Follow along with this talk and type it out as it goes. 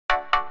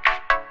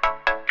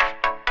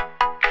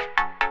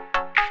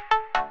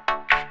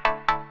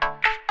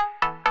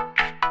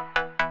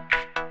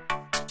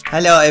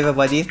Hello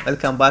everybody,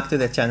 welcome back to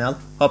the channel.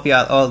 Hope you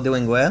are all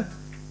doing well.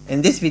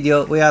 In this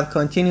video we are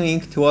continuing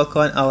to work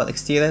on our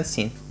exterior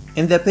scene.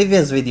 In the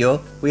previous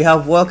video we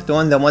have worked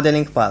on the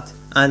modeling part,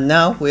 and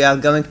now we are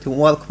going to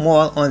work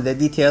more on the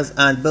details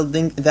and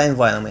building the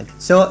environment.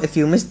 So if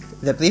you missed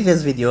the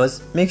previous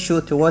videos, make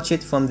sure to watch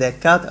it from the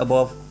card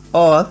above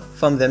or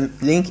from the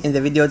link in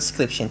the video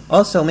description.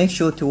 Also make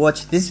sure to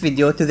watch this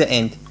video to the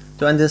end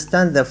to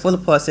understand the full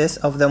process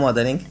of the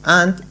modeling,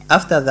 and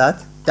after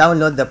that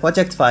download the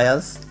project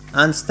files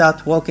and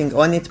start working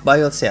on it by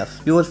yourself.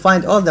 You will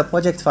find all the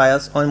project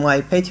files on my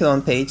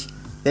Patreon page,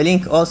 the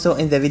link also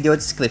in the video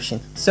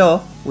description.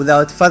 So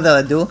without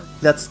further ado,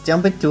 let's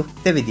jump into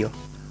the video.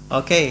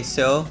 Okay,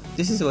 so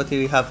this is what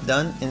we have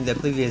done in the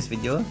previous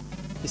video.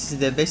 This is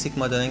the basic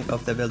modeling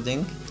of the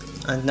building,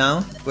 and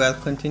now we are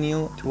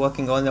continue to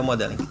working on the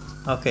modeling.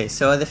 Okay,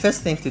 so the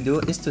first thing to do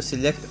is to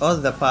select all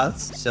the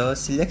parts. So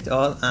select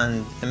all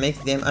and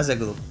make them as a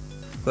group.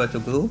 Go to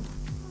group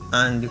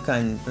and you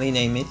can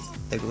rename it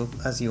the group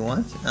as you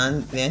want,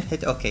 and then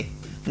hit OK.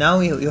 Now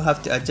you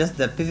have to adjust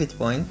the pivot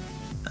point,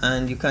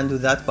 and you can do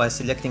that by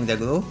selecting the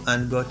group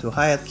and go to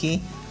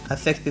hierarchy,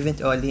 affect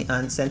pivot only,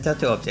 and center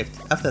to object.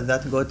 After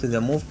that, go to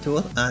the move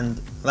tool and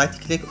right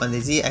click on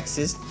the Z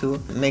axis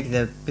to make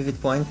the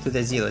pivot point to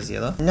the 0,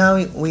 0. Now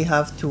we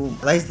have to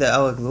raise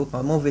our group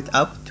or move it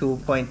up to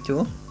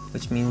 0.2,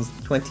 which means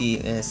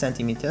 20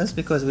 centimeters,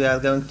 because we are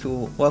going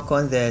to work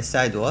on the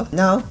sidewalk.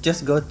 Now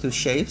just go to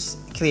shapes,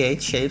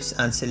 create shapes,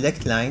 and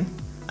select line.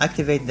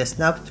 Activate the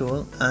snap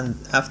tool, and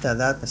after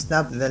that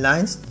snap the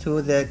lines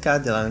to the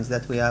card drawings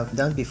that we have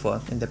done before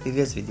in the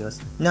previous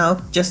videos.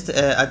 Now just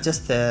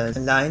adjust the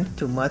line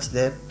to match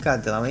the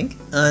card drawing,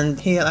 and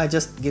here I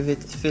just give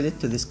it fillet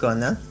to this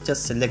corner.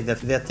 Just select the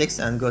vertex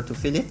and go to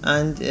fillet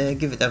and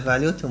give it a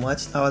value to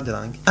match our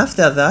drawing.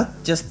 After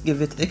that just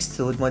give it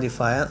extrude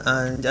modifier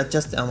and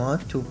adjust the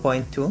amount to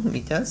 0.2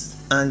 meters.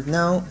 And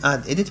now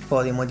add edit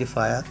poly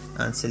modifier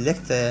and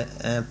select the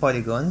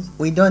polygons.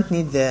 We don't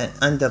need the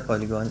under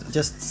polygons,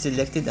 just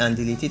select it and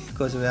delete it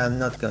because we are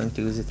not going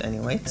to use it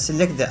anyway.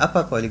 Select the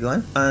upper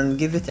polygon and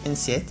give it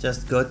inset.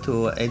 Just go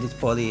to edit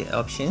poly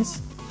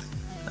options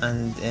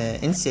and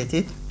inset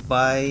it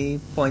by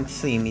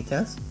 0.3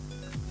 meters,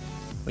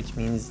 which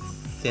means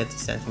 30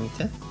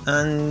 centimeters,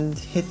 and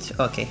hit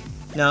OK.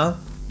 Now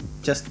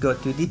just go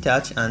to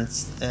detach and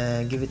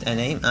give it a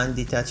name and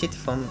detach it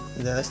from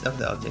the rest of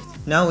the object.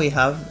 Now we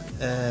have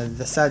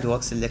the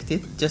sidewalk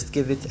selected. Just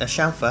give it a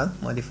chamfer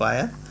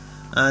modifier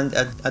and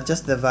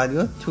adjust the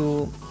value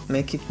to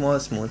make it more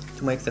smooth,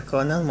 to make the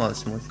corner more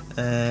smooth,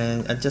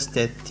 and adjust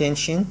the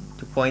tension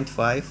to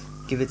 0.5,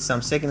 give it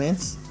some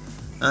segments,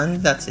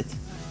 and that's it.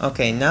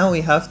 Okay, now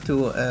we have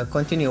to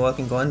continue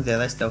working on the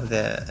rest of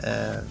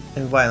the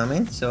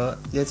environment. So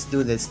let's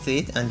do the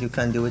street, and you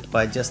can do it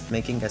by just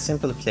making a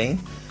simple plane.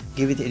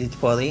 Give it edit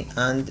poly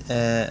and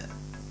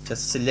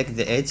just select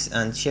the edge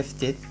and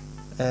shift it,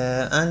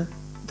 and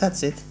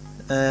that's it.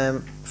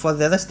 For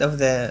the rest of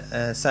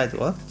the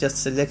sidewalk,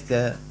 just select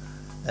the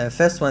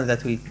first one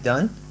that we've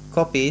done,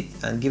 copy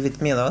it and give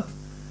it mirror.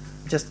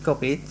 Just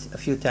copy it a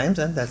few times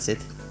and that's it.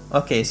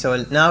 Okay,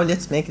 so now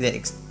let's make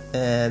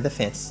the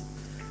fence,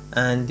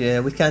 and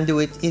we can do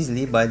it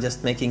easily by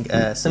just making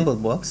a symbol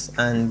box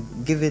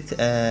and give it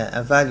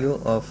a value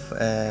of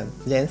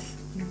length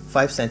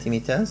 5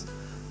 centimeters,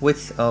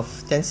 width of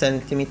 10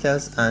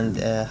 centimeters, and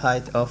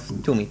height of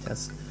 2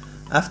 meters.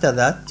 After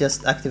that,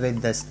 just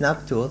activate the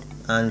snap tool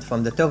and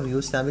from the top view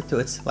snap it to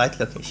its right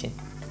location.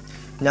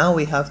 Now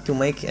we have to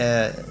make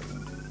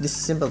this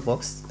symbol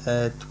box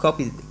to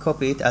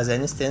copy it as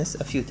an instance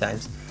a few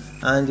times,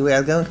 and we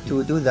are going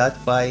to do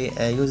that by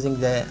using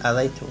the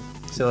array tool.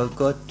 So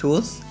go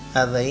tools,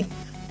 array,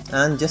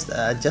 and just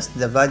adjust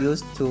the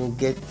values to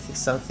get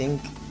something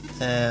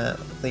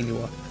really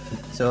work.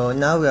 So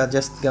now we are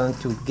just going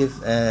to give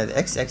the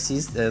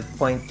x-axis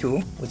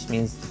 0.2, which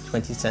means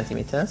 20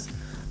 centimeters,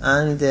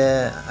 and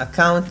a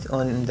count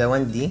on the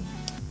 1D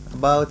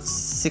about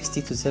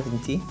 60 to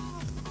 70,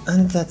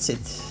 and that's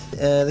it.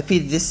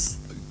 Repeat this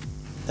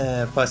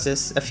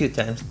process a few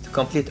times to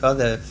complete all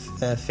the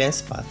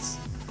fence parts.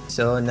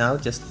 So now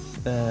just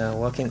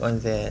working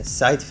on the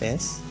side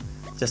fence,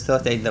 just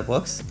rotate the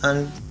box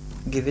and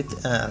give it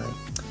an array.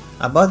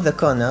 About the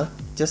corner,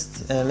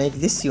 just make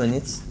this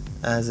unit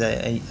as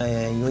a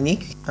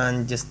unique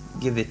and just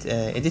give it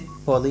edit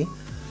poly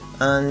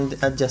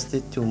and adjust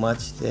it to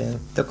match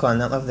the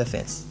corner of the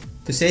fence.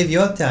 To save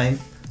your time,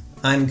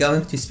 I'm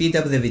going to speed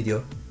up the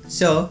video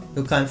so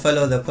you can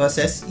follow the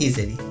process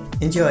easily.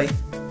 Enjoy!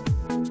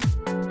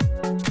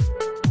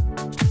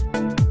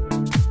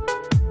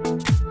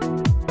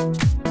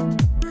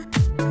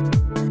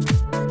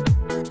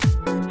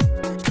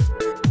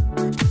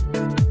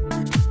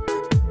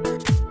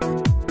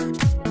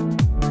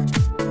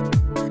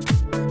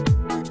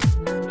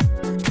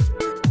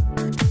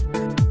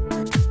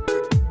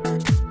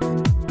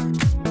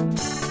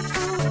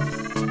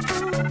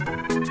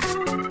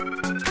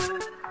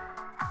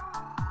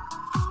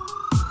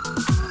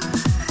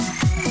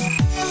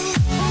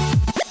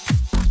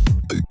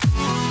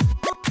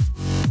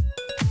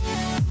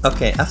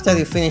 Okay, after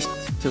you finished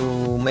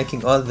to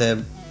making all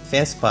the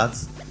fence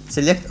parts,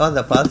 select all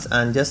the parts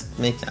and just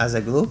make as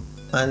a group,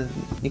 and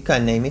you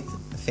can name it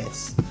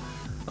fence.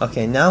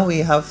 Okay, now we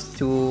have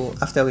to,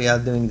 after we are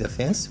doing the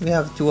fence, we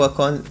have to work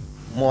on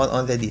more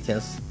on the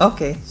details.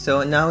 Okay,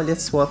 so now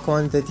let's work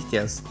on the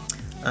details,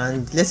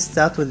 and let's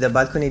start with the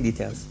balcony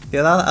details.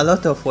 There are a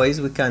lot of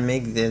ways we can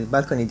make the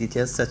balcony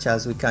details, such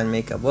as we can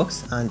make a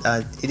box and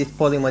add edit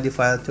poly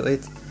modifier to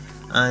it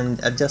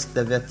and adjust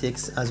the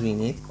vertex as we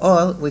need,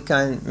 or we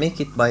can make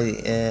it by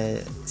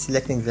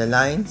selecting the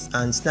lines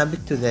and snap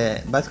it to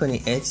the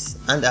balcony edge,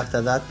 and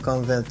after that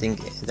converting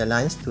the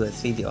lines to a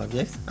 3D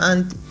object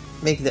and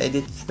make the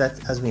edit that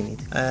as we need.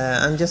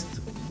 I'm just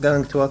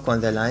going to work on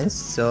the lines,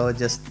 so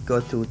just go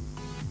to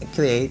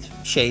create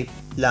shape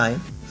line.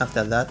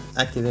 After that,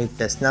 activate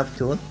the snap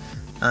tool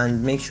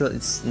and make sure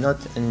it's not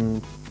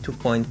in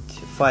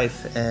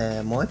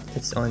 2.5 mode,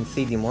 it's on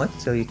 3D mode,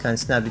 so you can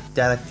snap it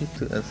directly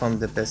from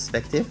the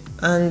perspective.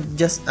 And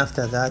just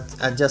after that,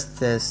 adjust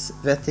this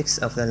vertex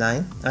of the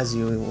line as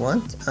you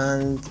want,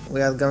 and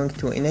we are going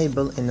to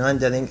enable in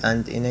rendering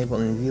and enable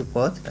in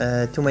viewport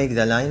to make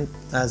the line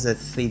as a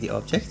 3D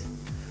object.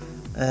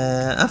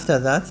 After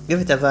that, give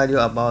it a value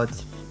about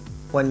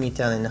 1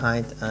 meter in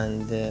height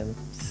and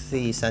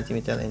 3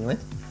 centimeter in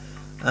width,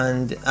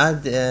 and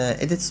add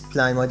edit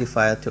spline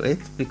modifier to it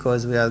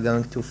because we are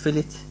going to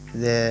fillet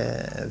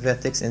the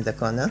vertex in the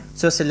corner.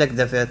 So select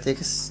the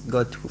vertex,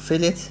 go to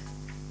fillet,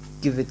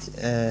 give it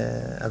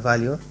a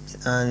value,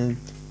 and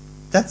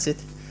that's it.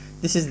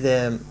 This is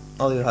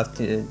all you have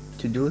to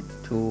do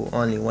to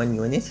only one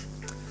unit.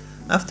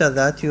 After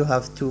that, you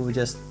have to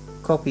just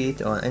copy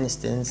it or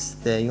instance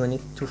the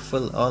unit to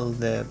fill all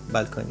the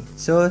balcony.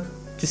 So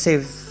to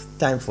save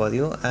time for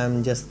you,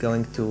 I'm just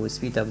going to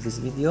speed up this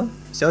video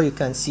so you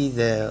can see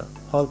the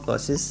whole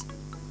process,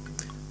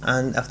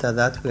 and after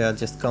that we are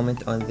just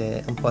comment on the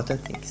important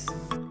things.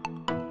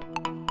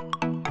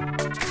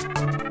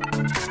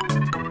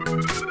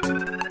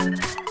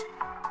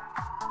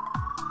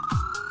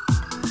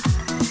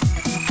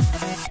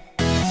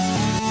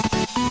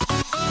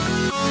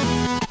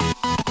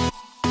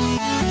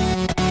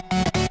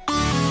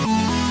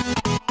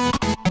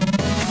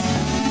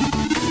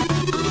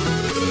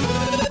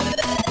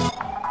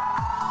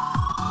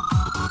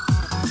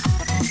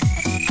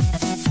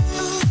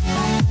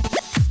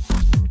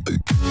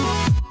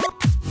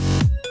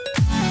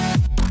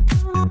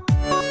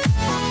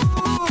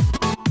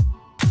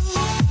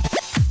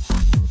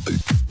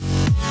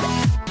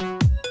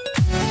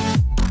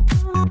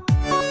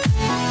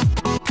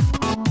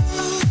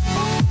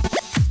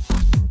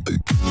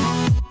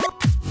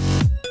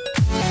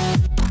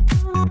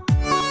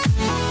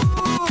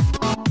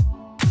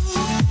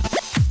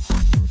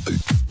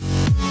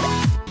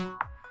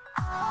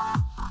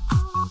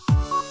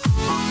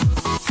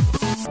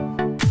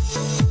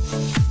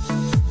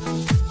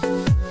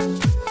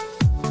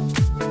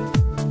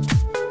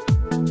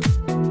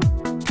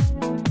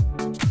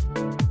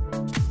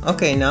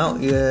 Okay, now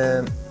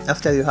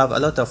after you have a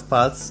lot of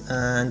parts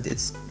and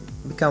it's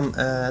become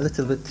a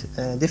little bit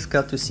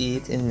difficult to see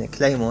it in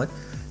clay mode,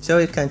 so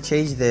you can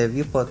change the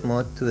viewport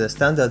mode to the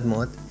standard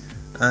mode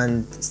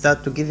and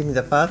start to giving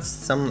the parts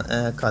some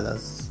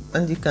colors.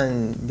 And you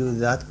can do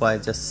that by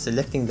just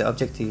selecting the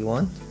object you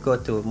want, go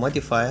to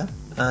modifier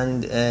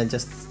and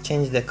just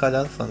change the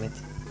color from it.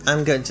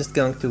 I'm just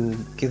going to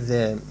give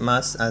the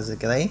mass as a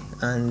gray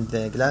and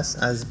the glass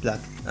as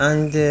black,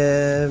 and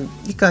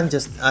you can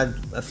just add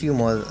a few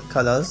more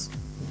colors.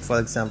 For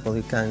example,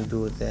 you can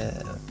do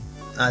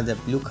add a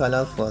blue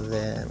color for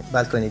the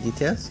balcony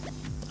details,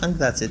 and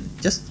that's it,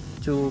 just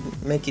to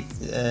make it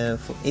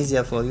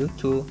easier for you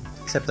to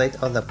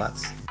separate all the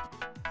parts.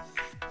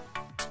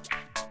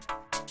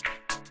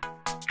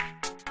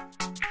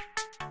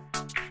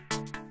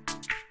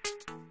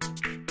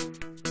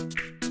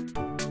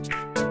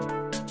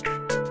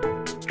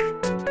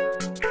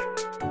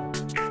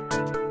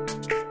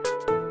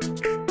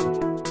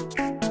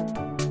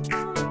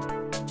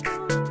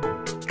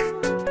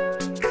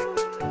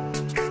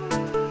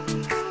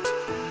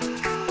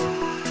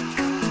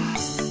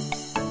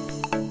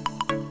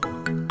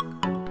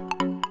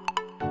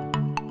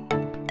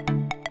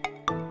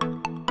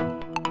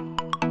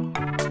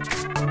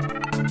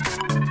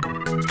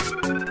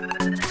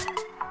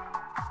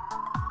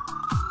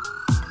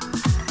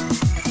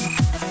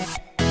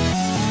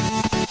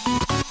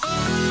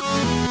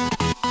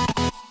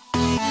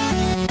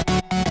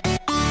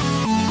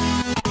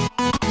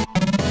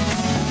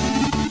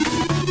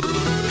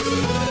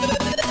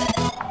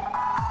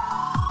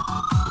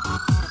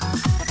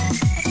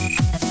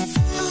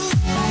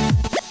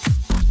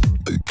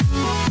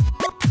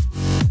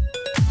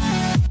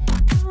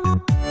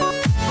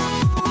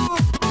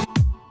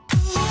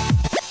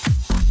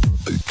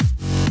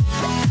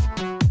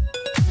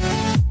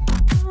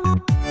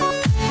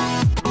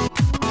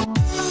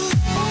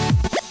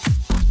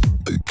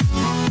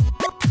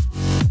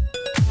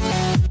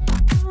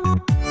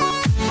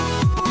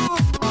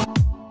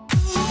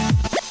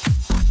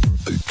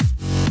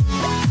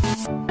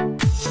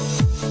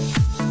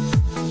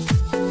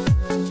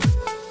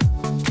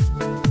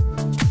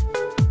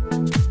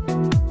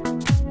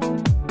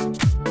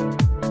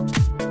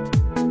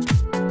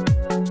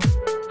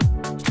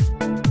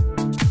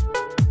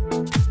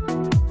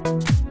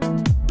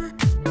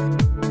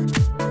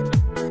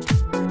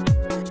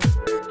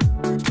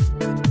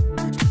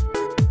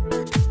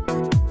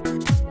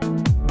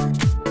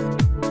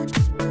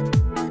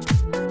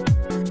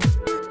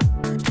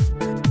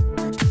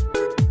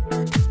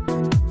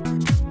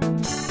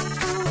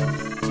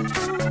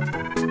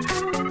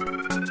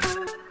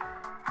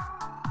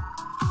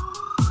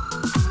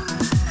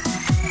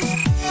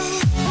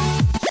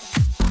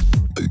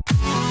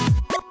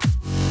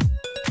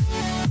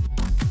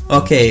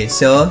 Okay,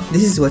 so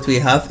this is what we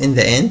have in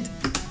the end,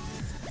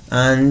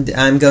 and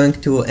I'm going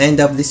to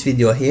end up this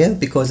video here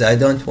because I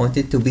don't want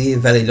it to be a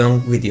very long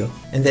video.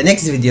 In the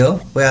next video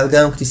we are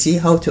going to see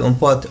how to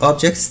import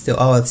objects to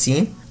our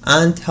scene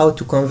and how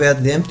to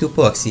convert them to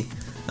proxy,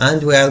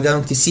 and we are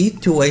going to see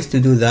two ways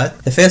to do that.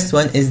 The first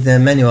one is the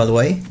manual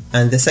way,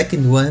 and the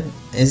second one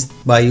is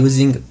by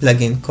using a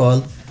plugin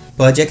called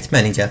Project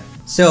Manager.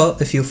 So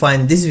if you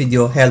find this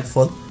video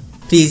helpful,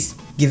 please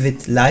give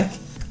it a like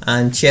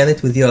and share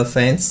it with your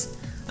friends,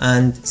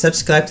 and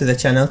subscribe to the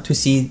channel to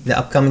see the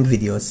upcoming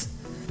videos.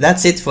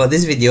 That's it for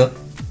this video.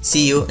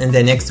 See you in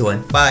the next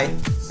one. Bye.